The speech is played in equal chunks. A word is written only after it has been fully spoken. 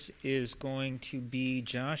Is going to be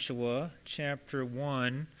Joshua chapter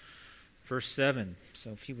 1, verse 7.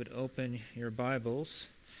 So if you would open your Bibles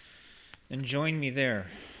and join me there.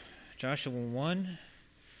 Joshua 1,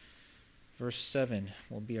 verse 7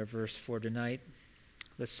 will be our verse for tonight.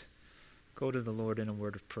 Let's go to the Lord in a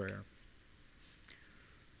word of prayer.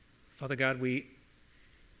 Father God, we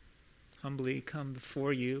humbly come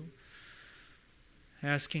before you,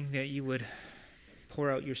 asking that you would pour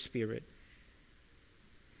out your Spirit.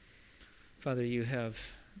 Father, you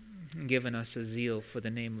have given us a zeal for the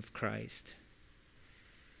name of Christ.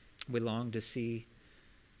 We long to see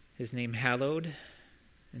his name hallowed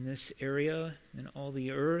in this area and all the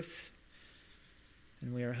earth,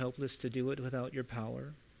 and we are helpless to do it without your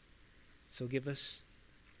power. So give us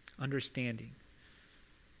understanding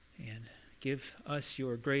and give us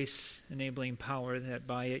your grace-enabling power that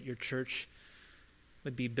by it your church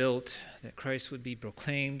would be built, that Christ would be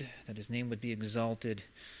proclaimed, that his name would be exalted,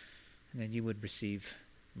 and that you would receive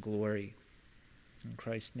glory. In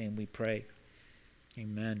Christ's name we pray.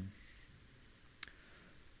 Amen.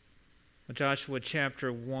 Well, Joshua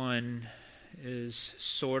chapter 1 is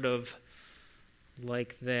sort of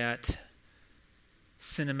like that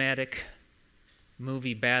cinematic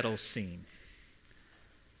movie battle scene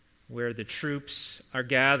where the troops are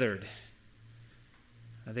gathered.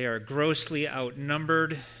 They are grossly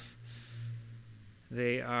outnumbered.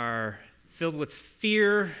 They are filled with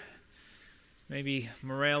fear. Maybe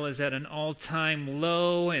morale is at an all-time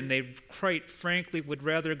low, and they quite frankly would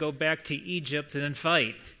rather go back to Egypt than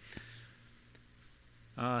fight.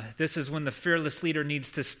 This is when the fearless leader needs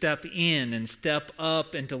to step in and step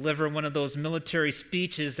up and deliver one of those military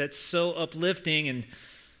speeches that's so uplifting and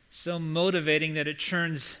so motivating that it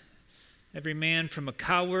turns every man from a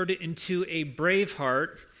coward into a brave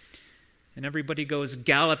heart, and everybody goes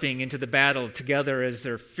galloping into the battle together as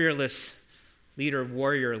their fearless leader,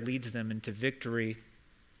 warrior, leads them into victory.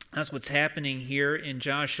 That's what's happening here in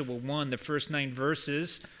Joshua 1. The first 9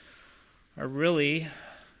 verses are really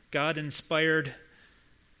God-inspired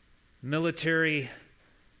military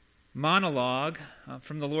monologue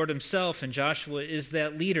from the Lord himself, and Joshua is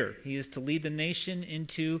that leader. He is to lead the nation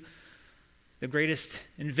into the greatest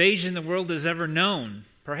invasion the world has ever known.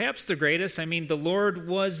 Perhaps the greatest. The Lord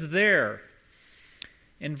was there.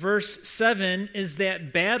 And verse 7 is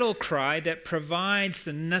that battle cry that provides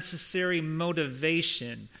the necessary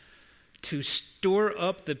motivation to store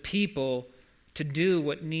up the people to do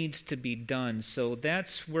what needs to be done. So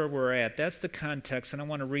that's where we're at. That's the context, and I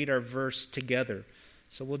want to read our verse together.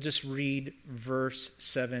 So we'll just read verse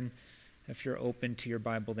 7 if you're open to your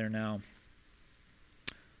Bible there now.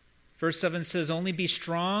 Verse 7 says, "Only be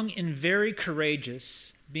strong and very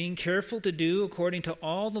courageous, being careful to do according to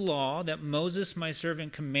all the law that Moses my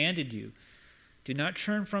servant commanded you. Do not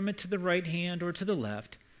turn from it to the right hand or to the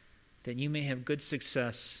left, that you may have good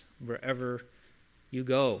success wherever you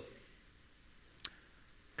go."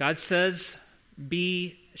 God says,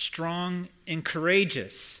 be strong and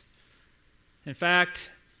courageous. In fact,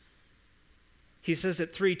 he says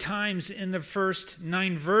it 3 times in the first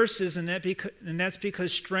 9 verses, and that's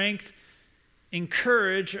because strength and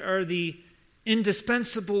courage are the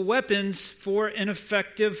indispensable weapons for an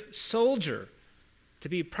effective soldier. To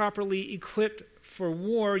be properly equipped for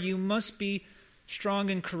war, you must be strong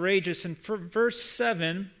and courageous. And for verse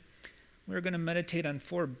 7, we're going to meditate on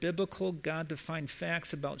 4 biblical, God-defined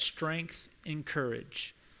facts about strength and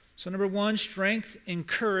courage. So number 1, strength and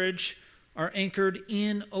courage are anchored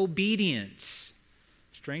in obedience.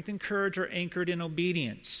 Strength and courage are anchored in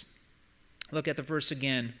obedience. Look at the verse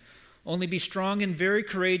again. "Only be strong and very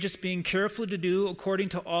courageous, being careful to do according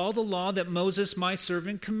to all the law that Moses my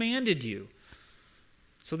servant commanded you."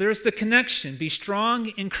 So there's the connection. Be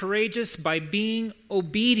strong and courageous by being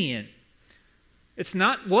obedient. It's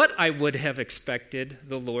not what I would have expected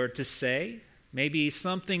the Lord to say. Maybe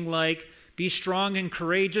something like, "Be strong and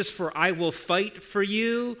courageous, for I will fight for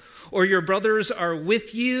you," or "Your brothers are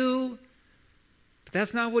with you." But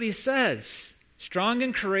that's not what he says. Strong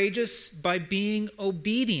and courageous by being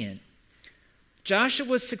obedient.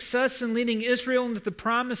 Joshua's success in leading Israel into the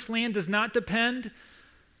promised land does not depend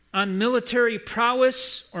on military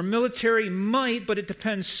prowess or military might, but it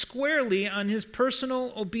depends squarely on his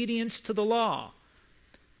personal obedience to the law.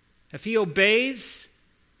 If he obeys,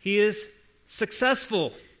 he is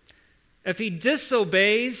successful. If he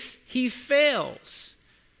disobeys, he fails.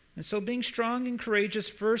 And so being strong and courageous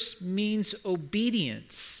first means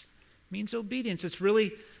obedience. It's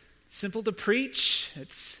really simple to preach.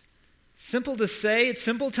 It's simple to say. It's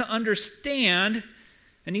simple to understand.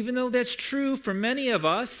 And even though that's true for many of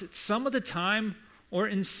us, some of the time or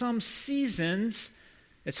in some seasons,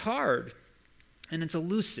 it's hard. and it's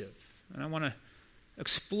elusive. And I want to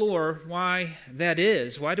explore why that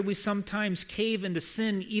is. Why do we sometimes cave into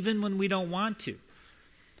sin even when we don't want to?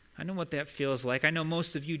 I know what that feels like. I know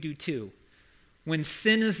most of you do too. When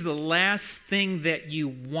sin is the last thing that you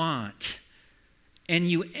want, and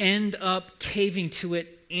you end up caving to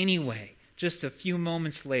it anyway, just a few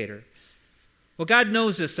moments later. Well, God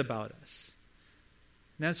knows this about us.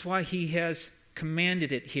 And that's why he has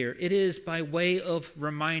commanded it here. It is by way of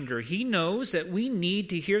reminder. He knows that we need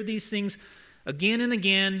to hear these things again and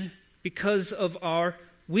again because of our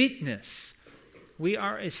weakness. We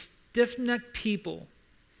are a stiff-necked people,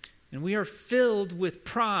 and we are filled with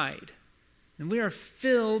pride, and we are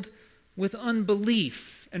filled with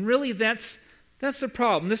unbelief. And really, that's the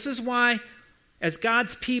problem. This is why, as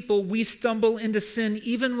God's people, we stumble into sin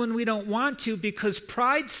even when we don't want to, because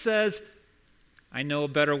pride says, I know a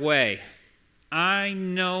better way. I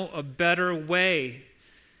know a better way.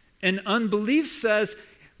 And unbelief says,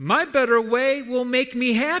 my better way will make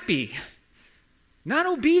me happy. Not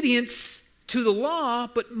obedience to the law,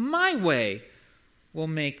 but my way will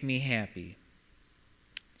make me happy.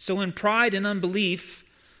 So in pride and unbelief,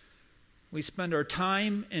 we spend our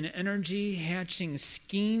time and energy hatching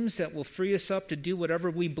schemes that will free us up to do whatever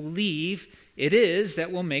we believe it is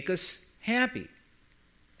that will make us happy.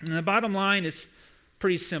 And the bottom line is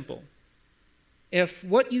pretty simple. If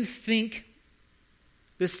what you think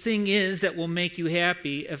this thing is that will make you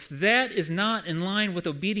happy, if that is not in line with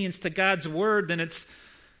obedience to God's word, then it's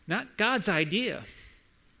not God's idea.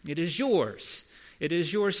 It is yours. It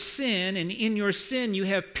is your sin, and in your sin you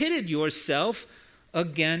have pitted yourself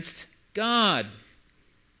against God.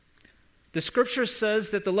 The scripture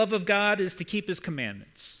says that the love of God is to keep his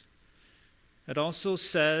commandments. It also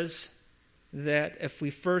says that if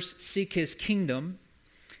we first seek his kingdom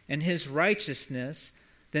and his righteousness,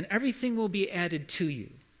 then everything will be added to you.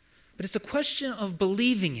 But it's a question of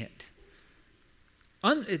believing it.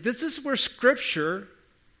 This is where scripture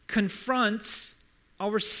confronts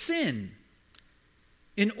our sin.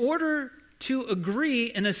 In order to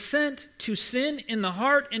agree and assent to sin in the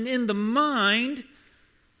heart and in the mind,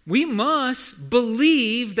 we must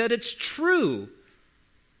believe that it's true.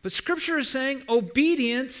 But Scripture is saying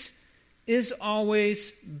obedience is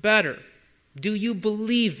always better. Do you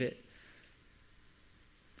believe it?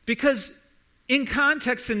 Because in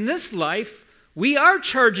context in this life, we are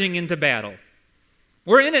charging into battle.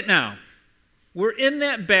 We're in it now. We're in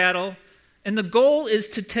that battle, and the goal is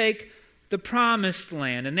to take the promised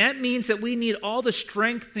land. And that means that we need all the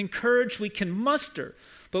strength and courage we can muster.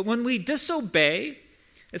 But when we disobey,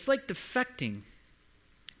 it's like defecting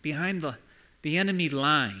behind the enemy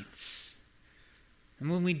lines. And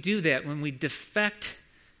when we do that, when we defect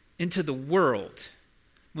into the world,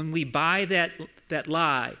 when we buy that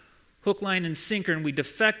lie, hook, line, and sinker, and we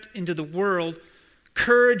defect into the world,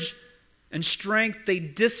 courage and strength, they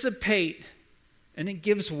dissipate, and it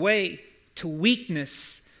gives way to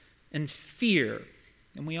weakness and fear.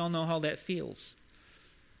 And we all know how that feels.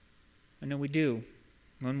 I know we do.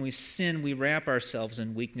 When we sin, we wrap ourselves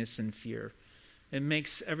in weakness and fear. It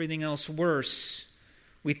makes everything else worse.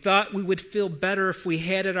 We thought we would feel better if we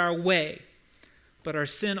had it our way, but our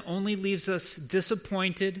sin only leaves us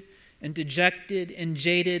disappointed and dejected and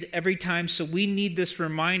jaded every time. So we need this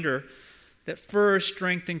reminder that first,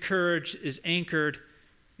 strength and courage is anchored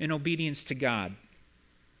in obedience to God.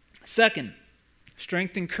 Second,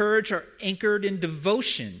 strength and courage are anchored in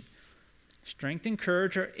devotion. Strength and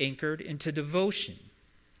courage are anchored into devotion.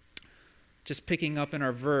 Just picking up in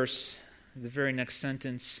our verse, the very next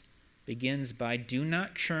sentence begins by, do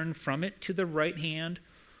not turn from it to the right hand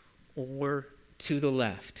or to the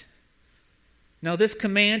left. Now, this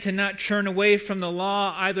command to not turn away from the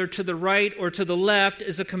law either to the right or to the left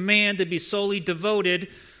is a command to be solely devoted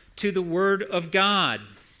to the Word of God.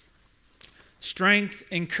 Strength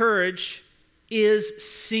and courage is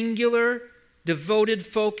singular, devoted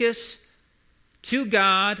focus to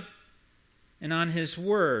God and on His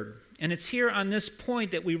Word. And it's here on this point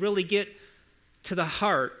that we really get to the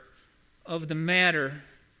heart of the matter,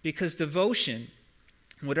 because devotion,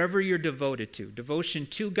 whatever you're devoted to, devotion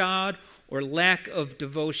to God or lack of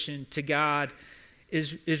devotion to God,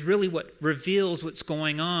 is really what reveals what's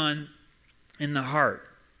going on in the heart.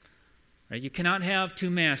 Right? You cannot have two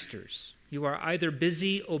masters. You are either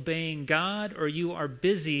busy obeying God or you are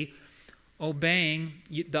busy obeying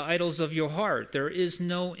the idols of your heart. There is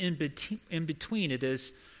no in between. It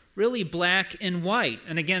is really black and white.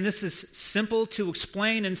 And again, this is simple to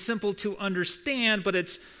explain and simple to understand, but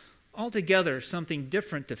it's altogether something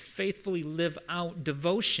different to faithfully live out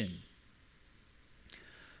devotion.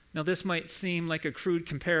 Now, this might seem like a crude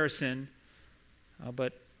comparison,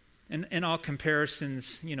 but And all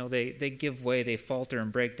comparisons, they give way, they falter and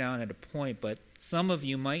break down at a point. But some of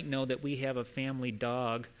you might know that we have a family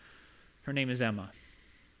dog. Her name is Emma.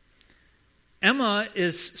 Emma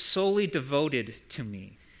is solely devoted to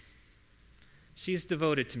me. She's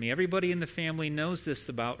devoted to me. Everybody in the family knows this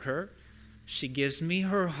about her. She gives me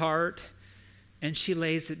her heart, and she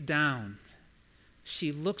lays it down.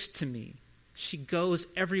 She looks to me. She goes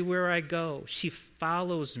everywhere I go. She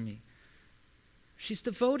follows me. She's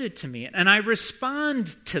devoted to me, and I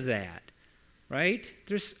respond to that, right?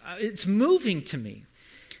 It's moving to me.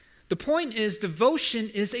 The point is, devotion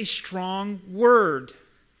is a strong word.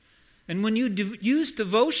 And when you use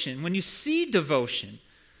devotion, when you see devotion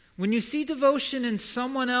in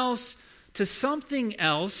someone else to something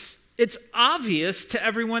else, it's obvious to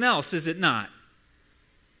everyone else, is it not?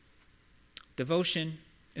 Devotion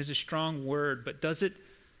is a strong word, but does it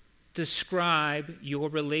describe your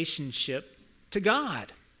relationship to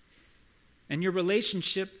God and your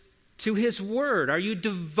relationship to His Word? Are you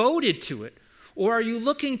devoted to it? Or are you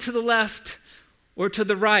looking to the left or to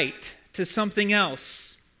the right, to something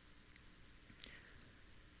else?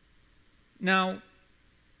 Now,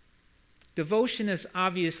 devotion is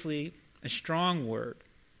obviously a strong word,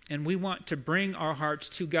 and we want to bring our hearts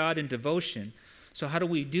to God in devotion. So how do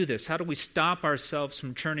we do this? How do we stop ourselves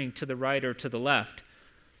from turning to the right or to the left?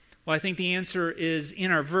 Well, I think the answer is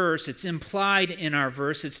in our verse. It's implied in our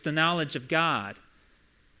verse. It's the knowledge of God.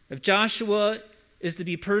 If Joshua is to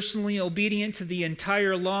be personally obedient to the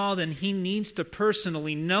entire law, then he needs to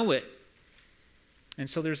personally know it. And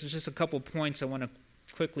so there's just a couple points I want to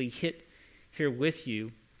quickly hit here with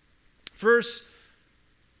you. First,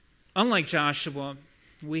 unlike Joshua,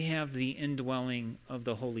 we have the indwelling of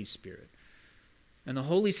the Holy Spirit. And the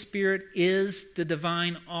Holy Spirit is the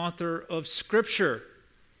divine author of Scripture.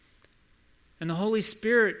 And the Holy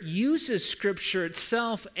Spirit uses Scripture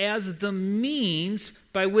itself as the means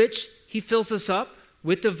by which He fills us up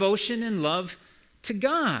with devotion and love to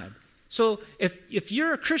God. So if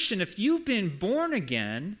you're a Christian, if you've been born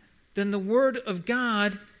again, then the Word of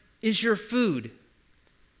God is your food.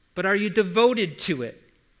 But are you devoted to it?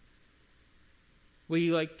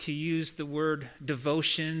 We like to use the word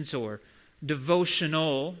devotions or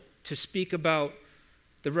devotional to speak about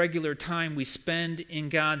the regular time we spend in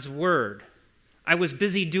God's Word. I was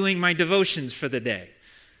busy doing my devotions for the day.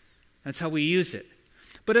 That's how we use it.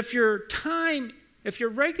 But if your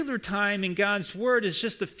regular time in God's Word is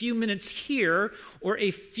just a few minutes here or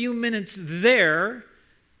a few minutes there,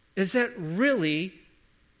 is that really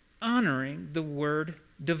honoring the word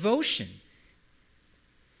devotion?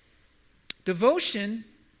 Devotion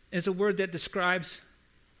is a word that describes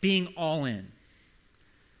being all in.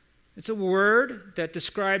 It's a word that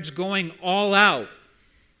describes going all out,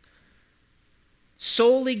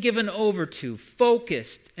 solely given over to,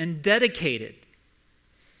 focused, and dedicated.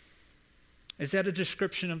 Is that a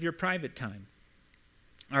description of your private time?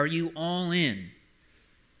 Are you all in?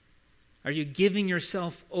 Are you giving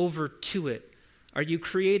yourself over to it? Are you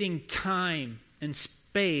creating time and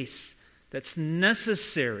space that's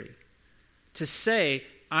necessary to say,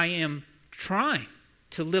 I am trying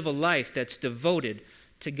to live a life that's devoted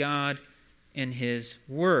to God and His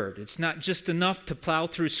Word? It's not just enough to plow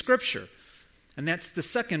through Scripture. And that's the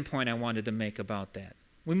second point I wanted to make about that.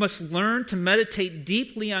 We must learn to meditate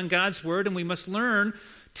deeply on God's Word, and we must learn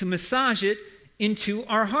to massage it into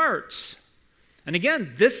our hearts. And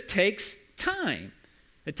again, this takes time.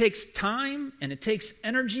 It takes time and it takes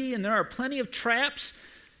energy, and there are plenty of traps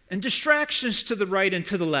and distractions to the right and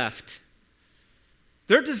to the left.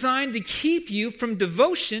 They're designed to keep you from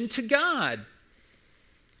devotion to God.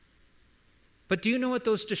 But do you know what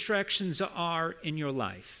those distractions are in your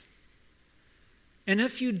life? And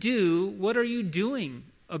if you do, what are you doing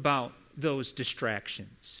about those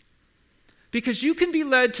distractions? Because you can be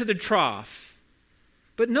led to the trough,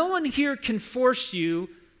 but no one here can force you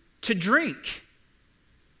to drink.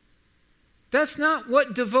 That's not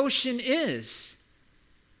what devotion is.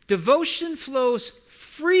 Devotion flows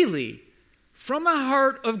freely from a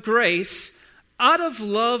heart of grace out of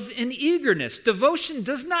love and eagerness. Devotion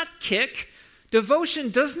does not kick. Devotion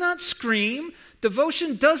does not scream.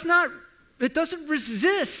 Devotion doesn't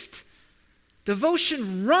resist.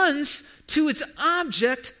 Devotion runs to its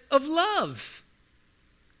object of love.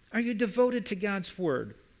 Are you devoted to God's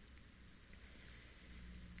Word?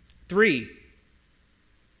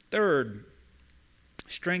 Third,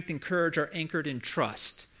 strength and courage are anchored in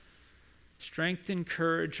trust. Strength and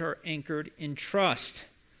courage are anchored in trust.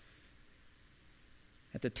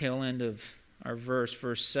 At the tail end of our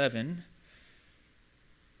verse 7,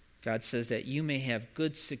 God says that you may have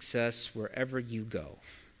good success wherever you go.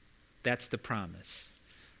 That's the promise.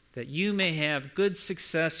 that you may have good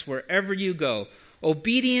success wherever you go.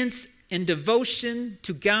 Obedience and devotion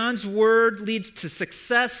to God's word leads to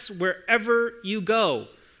success wherever you go.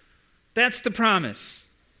 That's the promise.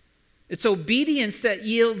 It's obedience that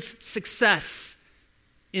yields success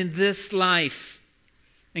in this life.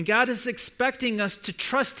 And God is expecting us to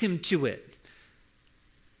trust him to it.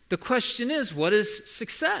 The question is, what is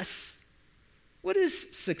success? What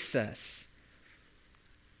is success?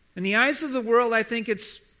 In the eyes of the world, I think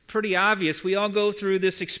it's pretty obvious. We all go through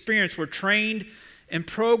this experience. We're trained and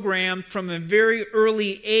programmed from a very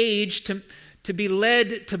early age to be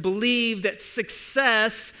led to believe that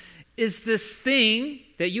success is this thing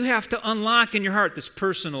that you have to unlock in your heart, this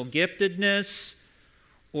personal giftedness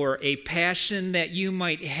or a passion that you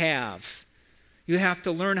might have. You have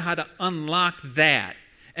to learn how to unlock that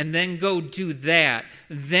and then go do that.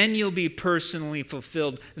 Then you'll be personally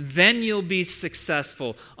fulfilled. Then you'll be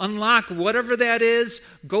successful. Unlock whatever that is.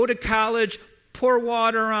 Go to college, pour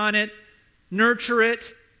water on it, nurture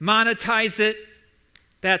it, monetize it.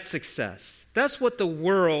 That's success. That's what the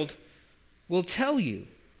world will tell you.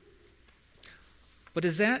 But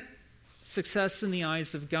is that success in the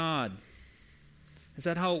eyes of God? Is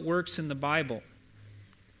that how it works in the Bible?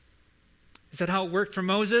 Is that how it worked for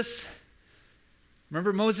Moses?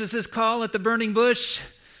 Remember Moses' call at the burning bush?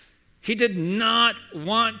 He did not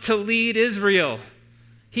want to lead Israel.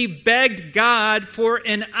 He begged God for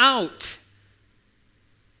an out.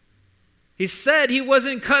 He said he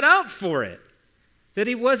wasn't cut out for it, that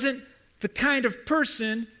he wasn't the kind of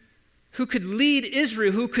person who could lead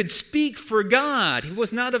Israel, who could speak for God. He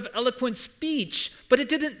was not of eloquent speech, but it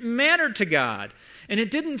didn't matter to God, and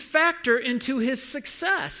it didn't factor into his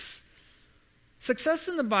success. Success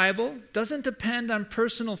in the Bible doesn't depend on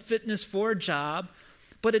personal fitness for a job,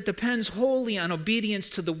 but it depends wholly on obedience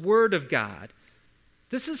to the Word of God.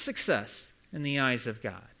 This is success in the eyes of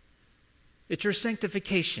God. It's your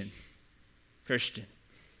sanctification, Christian.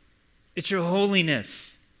 It's your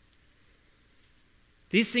holiness.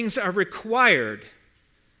 These things are required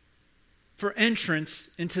for entrance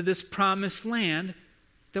into this promised land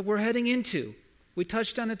that we're heading into. We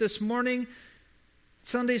touched on it this morning.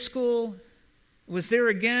 Sunday school was there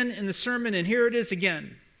again in the sermon, and here it is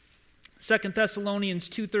again. 2 Thessalonians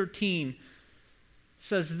 2:13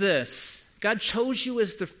 says this: God chose you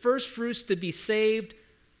as the first fruits to be saved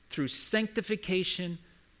through sanctification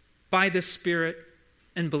by the Spirit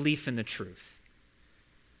and belief in the truth.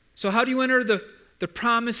 So how do you enter the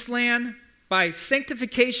promised land? By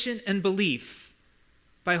sanctification and belief,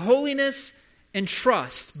 by holiness and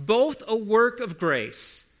trust, both a work of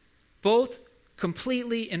grace, both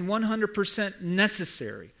completely and 100%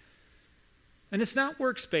 necessary. And it's not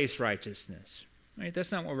works-based righteousness, right?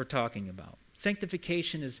 That's not what we're talking about.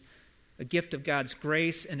 Sanctification is a gift of God's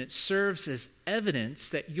grace, and it serves as evidence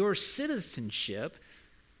that your citizenship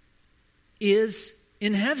is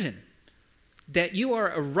in heaven, that you are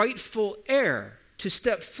a rightful heir to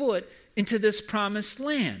step foot into this promised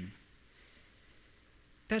land.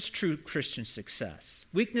 That's true Christian success.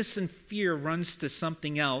 Weakness and fear runs to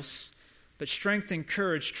something else, but strength and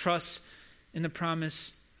courage trusts in the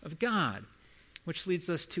promise of God, which leads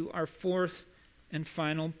us to our fourth and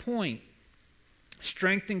final point.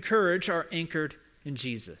 Strength and courage are anchored in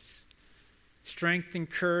Jesus. Strength and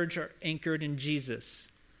courage are anchored in Jesus.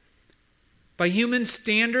 By human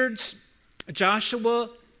standards, Joshua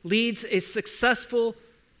leads a successful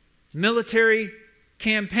military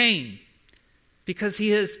campaign because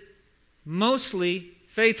he is mostly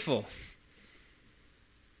faithful.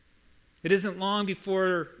 It isn't long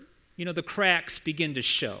before, the cracks begin to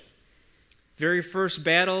show. Very first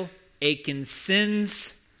battle, Achan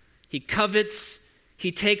sins. He covets.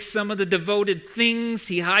 He takes some of the devoted things.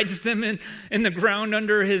 He hides them in the ground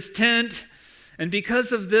under his tent. And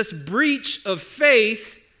because of this breach of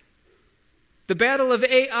faith, the battle of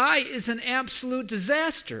Ai is an absolute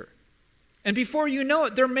disaster. And before you know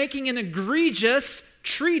it, they're making an egregious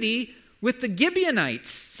treaty with the Gibeonites,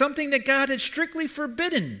 something that God had strictly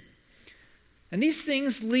forbidden. And these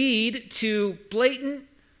things lead to blatant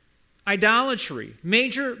idolatry,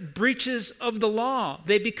 major breaches of the law.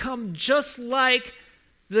 They become just like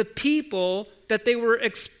the people that they were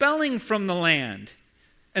expelling from the land.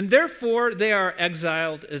 And therefore, they are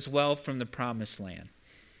exiled as well from the promised land.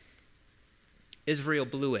 Israel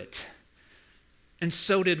blew it. And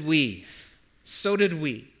so did we. So did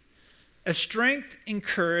we. If strength and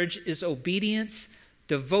courage is obedience,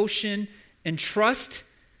 devotion, and trust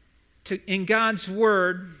in God's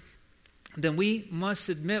word, then we must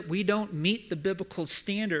admit we don't meet the biblical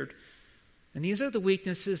standard. And these are the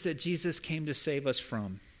weaknesses that Jesus came to save us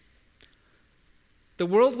from. The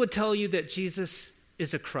world would tell you that Jesus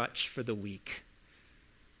is a crutch for the weak.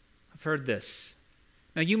 I've heard this.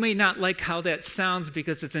 Now, you may not like how that sounds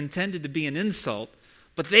because it's intended to be an insult,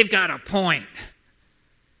 but they've got a point.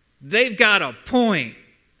 They've got a point.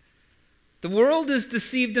 The world is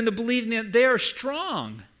deceived into believing that they are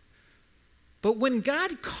strong. But when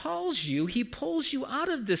God calls you, he pulls you out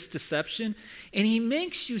of this deception and he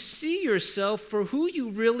makes you see yourself for who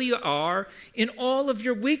you really are in all of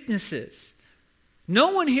your weaknesses.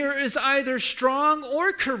 No one here is either strong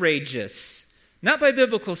or courageous, not by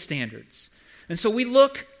biblical standards. And so we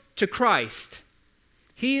look to Christ.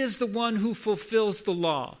 He is the one who fulfills the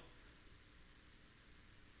law.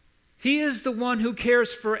 He is the one who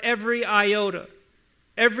cares for every iota,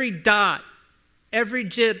 every dot, every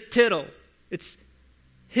tittle. It's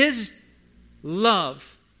his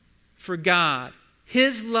love for God,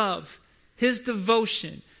 his love, his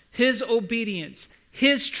devotion, his obedience,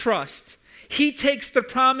 his trust. He takes the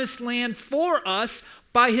promised land for us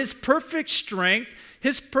by his perfect strength,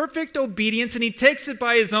 his perfect obedience, and he takes it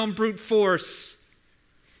by his own brute force.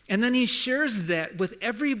 And then he shares that with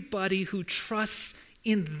everybody who trusts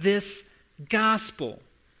in this gospel.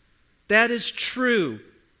 That is true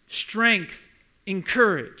strength and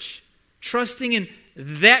courage. Trusting in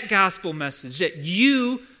that gospel message, that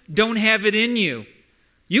you don't have it in you.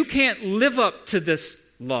 You can't live up to this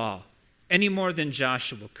law any more than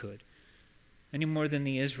Joshua could, any more than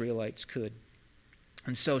the Israelites could.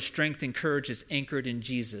 And so strength and courage is anchored in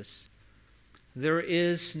Jesus. There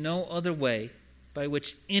is no other way by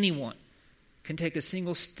which anyone can take a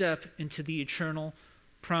single step into the eternal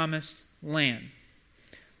promised land.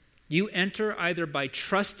 You enter either by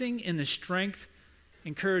trusting in the strength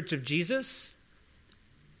and courage of Jesus,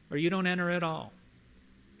 or you don't enter at all.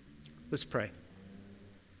 Let's pray.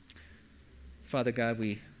 Father God,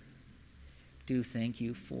 we do thank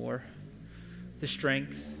you for the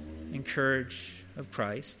strength and courage of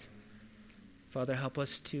Christ. Father, help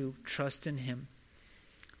us to trust in him,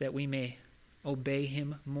 that we may obey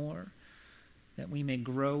him more, that we may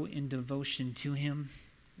grow in devotion to him,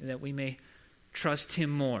 that we may trust him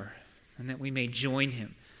more, and that we may join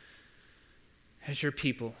him as your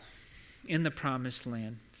people in the promised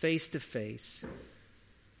land, face to face,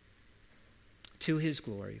 to his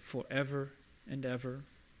glory forever and ever.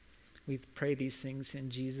 We pray these things in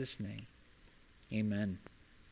Jesus' name. Amen.